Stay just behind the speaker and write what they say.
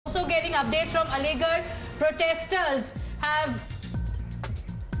breaking updates from Aligarh. Protesters have...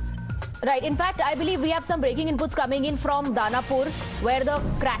 Right. In fact, I believe we have some breaking inputs coming in from Danapur, where the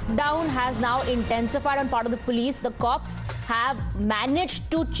crackdown has now intensified on part of the police. The cops have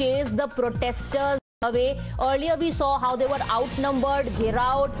managed to chase the protesters away. Earlier, we saw how they were outnumbered,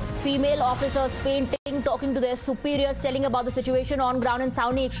 gheraud, female officers fainting, talking to their superiors, telling about the situation on ground and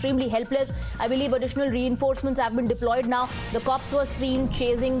sounding extremely helpless. I believe additional reinforcements have been deployed now. The cops were seen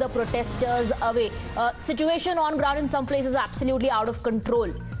chasing the protesters away. Situation on ground in some places absolutely out of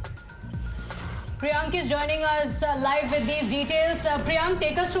control. Priyank is joining us live with these details. Priyank,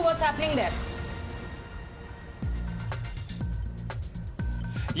 take us through what's happening there.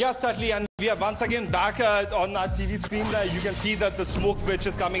 Yes, certainly, and we are once again back on our TV screen. You can see that the smoke which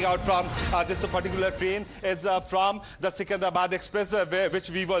is coming out from this particular train is from the Secunderabad Express, which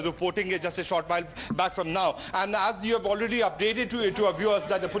we were reporting just a short while back from now. And as you have already updated to our viewers,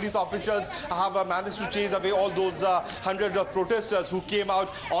 that the police officials have managed to chase away all those hundreds of protesters who came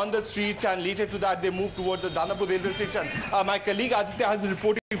out on the streets, and later to that they moved towards the Danapur railway station. My colleague Aditya has been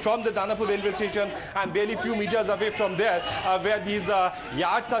reporting from the Danapur railway station, and barely few meters away from there, where these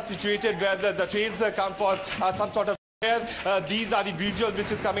yards are situated, where the trains come for some sort of these are the visuals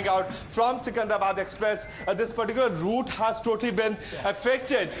which is coming out from Secunderabad Express. This particular route has totally been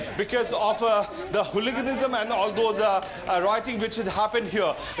affected because of the hooliganism and all those rioting which had happened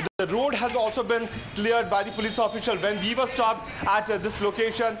here. The road has also been cleared by the police official. When we were stopped at this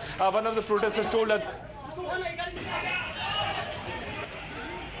location, one of the protesters told us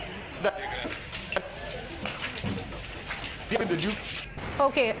that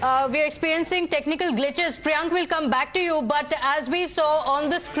Okay, we're experiencing technical glitches. Priyank will come back to you, but as we saw on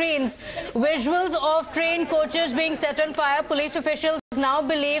the screens, visuals of train coaches being set on fire, police officials now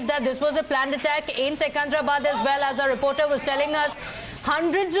believe that this was a planned attack in Secunderabad as well. As our reporter was telling us,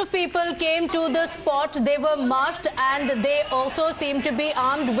 hundreds of people came to the spot. They were masked and they also seem to be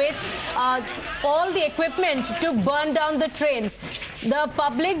armed with all the equipment to burn down the trains. The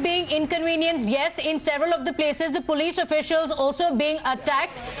public being inconvenienced, yes, in several of the places. The police officials also being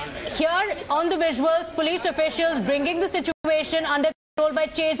attacked. Here on the visuals, police officials bringing the situation under control by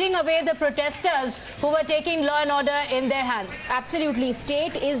chasing away the protesters who were taking law and order in their hands. Absolutely.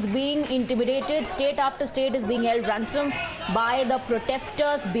 State is being intimidated. State after state is being held ransom by the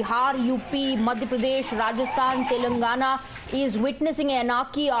protesters. Bihar, UP, Madhya Pradesh, Rajasthan, Telangana is witnessing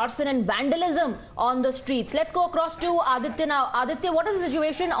anarchy, arson and vandalism on the streets. Let's go across to Aditya now. Aditya, what is the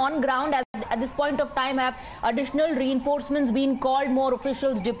situation on ground at this point of time? Have additional reinforcements been called, more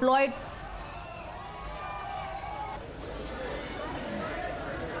officials deployed?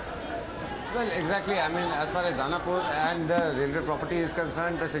 Well, exactly. I mean, as far as Danapur and the railway property is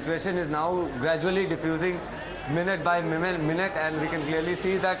concerned, the situation is now gradually diffusing minute by minute, and we can clearly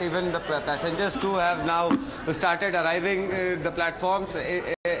see that even the passengers too have now started arriving the platforms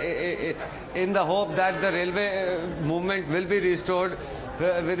in the hope that the railway movement will be restored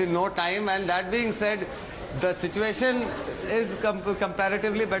within no time. And that being said, the situation is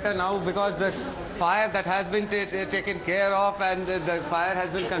comparatively better now because the fire that has been taken care of and the fire has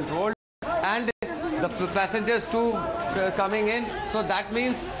been controlled, and the passengers too coming in. So that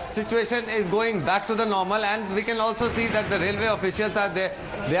means situation is going back to the normal, and we can also see that the railway officials are there.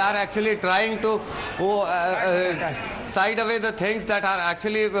 They are actually trying to side away the things that are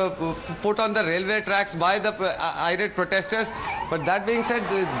actually put on the railway tracks by the irate protesters. But that being said,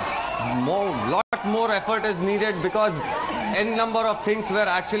 lot more effort is needed because n number of things were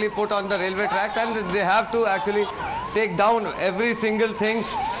actually put on the railway tracks, and they have to actually take down every single thing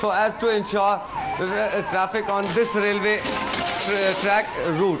so as to ensure traffic on this railway track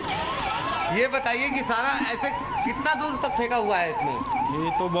route. ये बताइए कि सारा ऐसे कितना दूर तक फेंका हुआ है इसमें?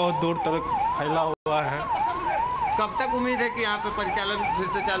 ये तो बहुत दूर तक फैला हुआ है। कब तक उम्मीद है कि यहाँ पे परिचालन फिर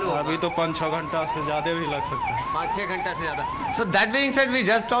से चालू होगा? अभी तो 5-6 घंटा से ज़्यादा भी लग सकता है। 5-6 घंटा से ज़्यादा. So that being said, we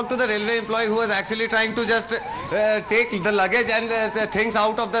just talked to the railway employee who was actually trying to just take the luggage and the things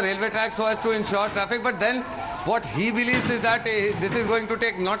out of the railway track so as to ensure traffic. But then what he believes is that this is going to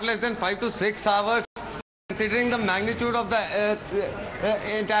take not less than 5 to 6 hours, considering the magnitude of the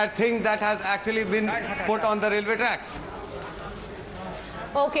entire thing that has actually been put on the railway tracks.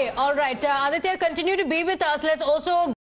 Okay, all right. Aditya, continue to be with us. Let's also